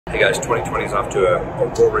Hey guys, 2020 is off to a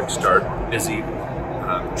roaring start. Busy,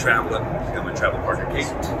 traveling. I got my travel partner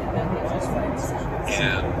Kate,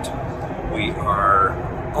 and we are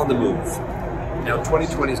on the move. Now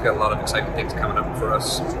 2020's got a lot of exciting things coming up for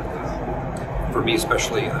us. For me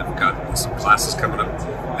especially, I've got some classes coming up.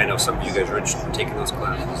 I know some of you guys are interested in taking those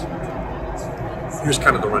classes. Here's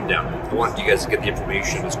kind of the rundown. I wanted you guys to get the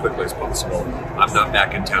information as quickly as possible. I'm not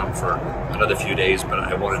back in town for another few days, but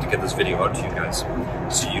I wanted to get this video out to you guys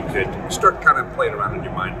so you could start kind of playing around in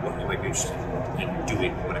your mind what you might be interested in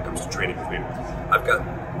doing when it comes to training with me. I've got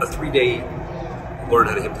a 3-day Learn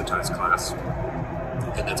How to Hypnotize class,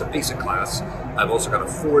 and that's a basic class. I've also got a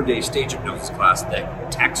 4-day stage hypnosis class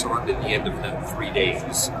that tacks on to the end of that 3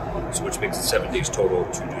 days, so which makes it 7 days total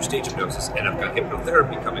to do stage hypnosis. And I've got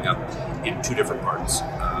hypnotherapy coming up in 2 different parts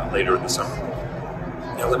later in the summer.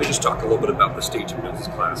 Now let me just talk a little bit about the stage hypnosis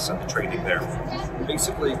class and the training there.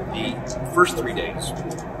 Basically, the first 3 days,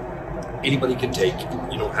 anybody can take.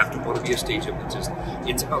 You don't have to want to be a stage hypnotist.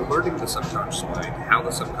 It's about learning the subconscious mind, how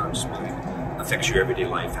the subconscious mind affects your everyday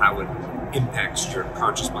life, how it impacts your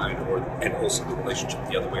conscious mind, and also the relationship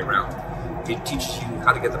the other way around. It teaches you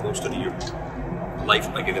how to get the most out of your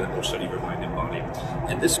life by getting the most out of your mind and body.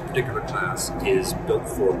 And this particular class is built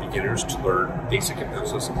for beginners to learn basic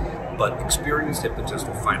hypnosis, but experienced hypnotists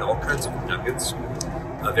will find all kinds of nuggets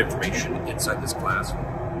of information inside this class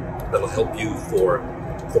that'll help you for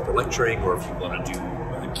corporate lecturing, or if you want to do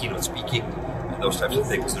keynote speaking and those types of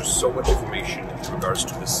things. There's so much information in regards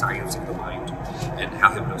to the science of the mind and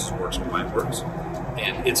how hypnosis works and why it works.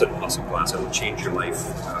 And it's an awesome class. It'll change your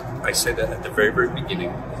life. I say that at the very, very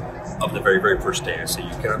beginning of the very, very first day. I say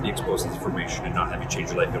you cannot be exposed to this information and not have you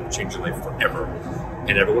change your life. It will change your life forever.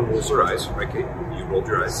 And everyone rolls their eyes, right, Kate? You rolled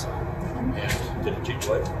your eyes. And did it change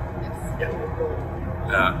your life? Yeah.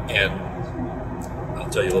 And I'll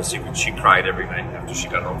tell you a little secret. She cried every night after she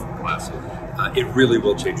got home from class. It really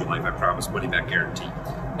will change your life, I promise. Money back guarantee.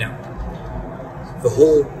 Now, the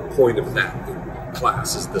whole point of that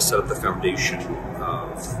class is to set up the foundation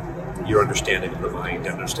of your understanding of the mind,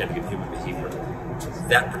 understanding of human behavior.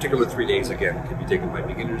 That particular 3 days, again, can be taken by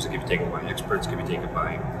beginners, it can be taken by experts, it can be taken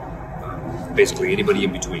by basically anybody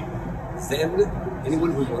in between. Then,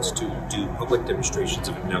 anyone who wants to do public demonstrations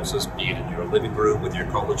of hypnosis, be it in your living room with your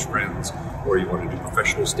college friends, or you want to do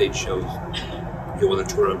professional stage shows, you want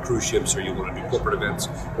to tour on cruise ships, or you want to do corporate events,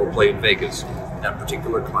 or play in Vegas, that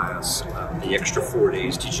particular class, the extra 4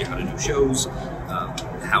 days, teach you how to do shows,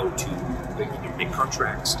 how to make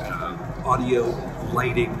contracts, audio,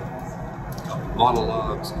 lighting,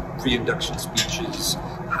 monologues, pre-induction speeches,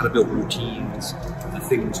 how to build routines, the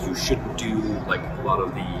things you shouldn't do, like a lot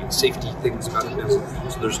of the safety things about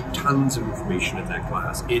hypnosis. So there's tons of information in that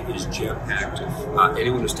class. It is jam-packed.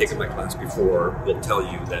 Anyone who's taken my class before will tell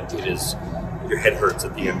you that it is, your head hurts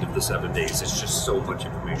at the end of the 7 days. It's just so much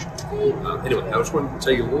information. Anyway, I just wanted to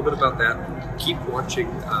tell you a little bit about that. Keep watching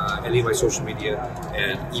any of my social media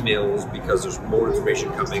and emails, because there's more information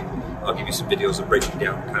coming. I'll give you some videos of breaking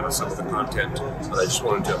down kind of some of the content, but I just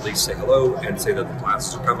wanted to at least say hello and say that the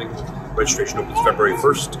classes are coming. Registration opens February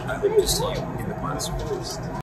 1st. I hope to see you in the class.